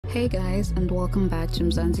Hey guys, and welcome back to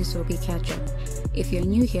Mzansi Soapie CatchUp. If you're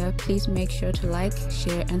new here, please make sure to like,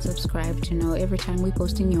 share and subscribe to know every time we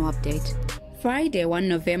post a new update. Friday 1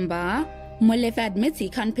 November, Molefe admits he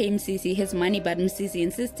can't pay Mzansi his money, but Mzansi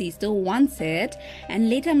insists he still wants it, and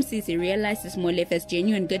later Mzansi realizes Molefe's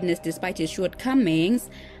genuine goodness despite his shortcomings.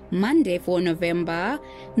 Monday 4 November,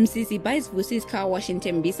 Mzansi buys Vusi's car wash in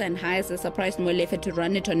Tembisa and hires a surprised Molefe to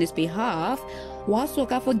run it on his behalf, while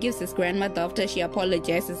Soka forgives his grandmother after she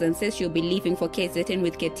apologizes and says she'll be leaving for KZN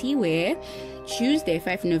with Ketiwe. Tuesday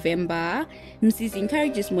 5 November, Mzansi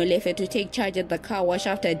encourages Molefe to take charge at the car wash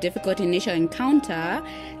after a difficult initial encounter,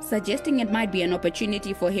 suggesting it might be an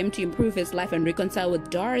opportunity for him to improve his life and reconcile with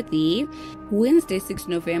Dorothy. Wednesday 6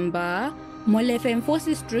 November, Molefe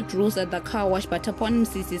enforces strict rules at the car wash, but upon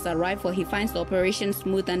Mzansi's arrival, he finds the operation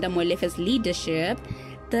smooth under Molefe's leadership.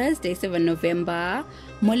 Thursday 7 November,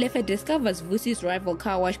 Molefe discovers Vusi's rival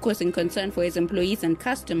car wash causing concern for his employees and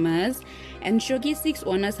customers, and Shoki seeks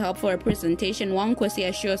owner's help for a presentation while Nkosi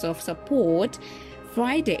assures of support.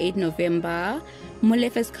 Friday 8 November,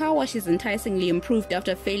 Molefe's car wash is enticingly improved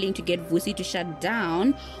after failing to get Vusi to shut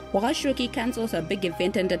down, while Shoki cancels a big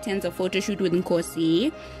event and attends a photo shoot with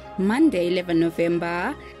Nkosi. Monday 11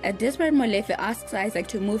 November, a desperate Molefe asks Isaac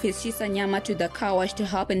to move his Shisa Nyama to the car wash to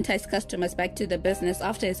help entice customers back to the business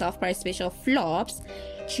after his half-price special flops.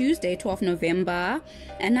 Tuesday 12 November,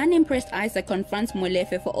 an unimpressed Isaac confronts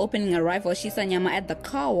Molefe for opening a rival Shisa Nyama at the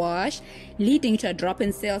car wash, leading to a drop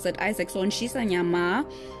in sales at Isaac's own Shisa Nyama.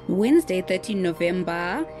 Wednesday 13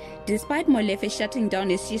 November, despite Molefe shutting down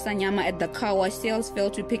his Shisa Nyama at the car wash, sales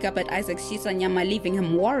failed to pick up at Isaac's Shisa Nyama, leaving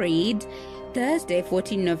him worried. Thursday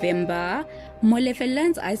 14 November, Molefe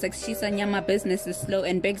learns Isaac's Shisa Nyama business is slow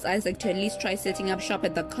and begs Isaac to at least try setting up shop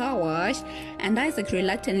at the car wash, and Isaac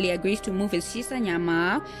reluctantly agrees to move his Shisa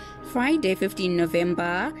Nyama. Friday 15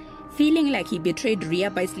 November, feeling like he betrayed Ria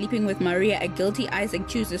by sleeping with Maria, a guilty Isaac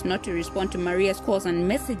chooses not to respond to Maria's calls and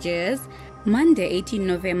messages. Monday 18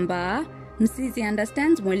 November, Mzansi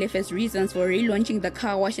understands Molefe's reasons for relaunching the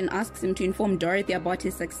car wash and asks him to inform Dorothy about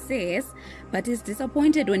his success, but is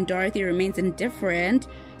disappointed when Dorothy remains indifferent.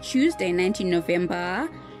 Tuesday 19 November,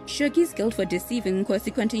 Shoki's guilt for deceiving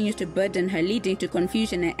Nkosi continues to burden her, leading to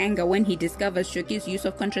confusion and anger when he discovers Shoki's use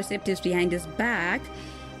of contraceptives behind his back.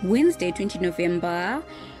 Wednesday 20 November,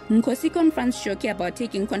 Nkosi confronts Shoki about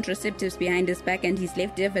taking contraceptives behind his back, and he's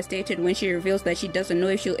left devastated when she reveals that she doesn't know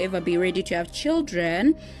if she'll ever be ready to have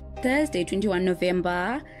children. Thursday 21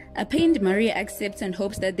 November, a pained Maria accepts and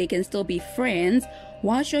hopes that they can still be friends,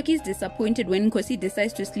 while Shoki is disappointed when Nkosi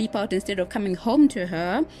decides to sleep out instead of coming home to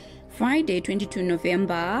her. Friday 22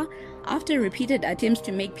 November, after repeated attempts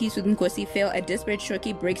to make peace with Nkosi fail, a desperate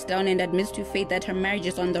Shoki breaks down and admits to Faith that her marriage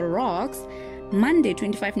is on the rocks. Monday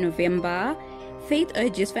 25 November, Faith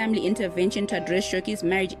urges family intervention to address Shoki's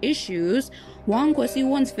marriage issues, while Nkosi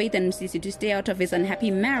wants Faith and Mzansi to stay out of his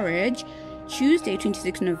unhappy marriage. Tuesday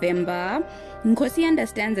 26 November, Nkosi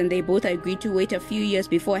understands and they both agree to wait a few years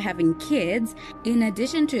before having kids. In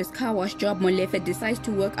addition to his car wash job, Molefe decides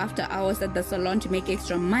to work after hours at the salon to make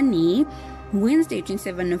extra money. Wednesday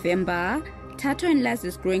 27 November, Tato and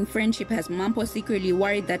Laz's growing friendship has Mampo secretly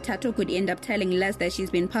worried that Tato could end up telling Laz that she's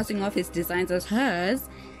been passing off his designs as hers.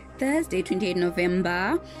 Thursday 28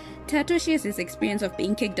 November, Tato shares his experience of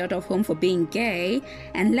being kicked out of home for being gay,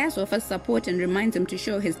 and Laz offers support and reminds him to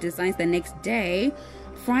show his designs the next day.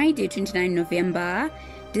 Friday 29 November,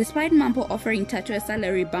 despite Mampo offering Tato a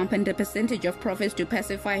salary bump and a percentage of profits to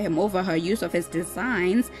pacify him over her use of his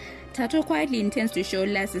designs, Tato quietly intends to show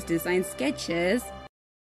Laz his design sketches.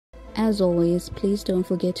 As always, please don't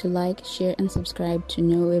forget to like, share and subscribe to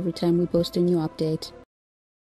know every time we post a new update.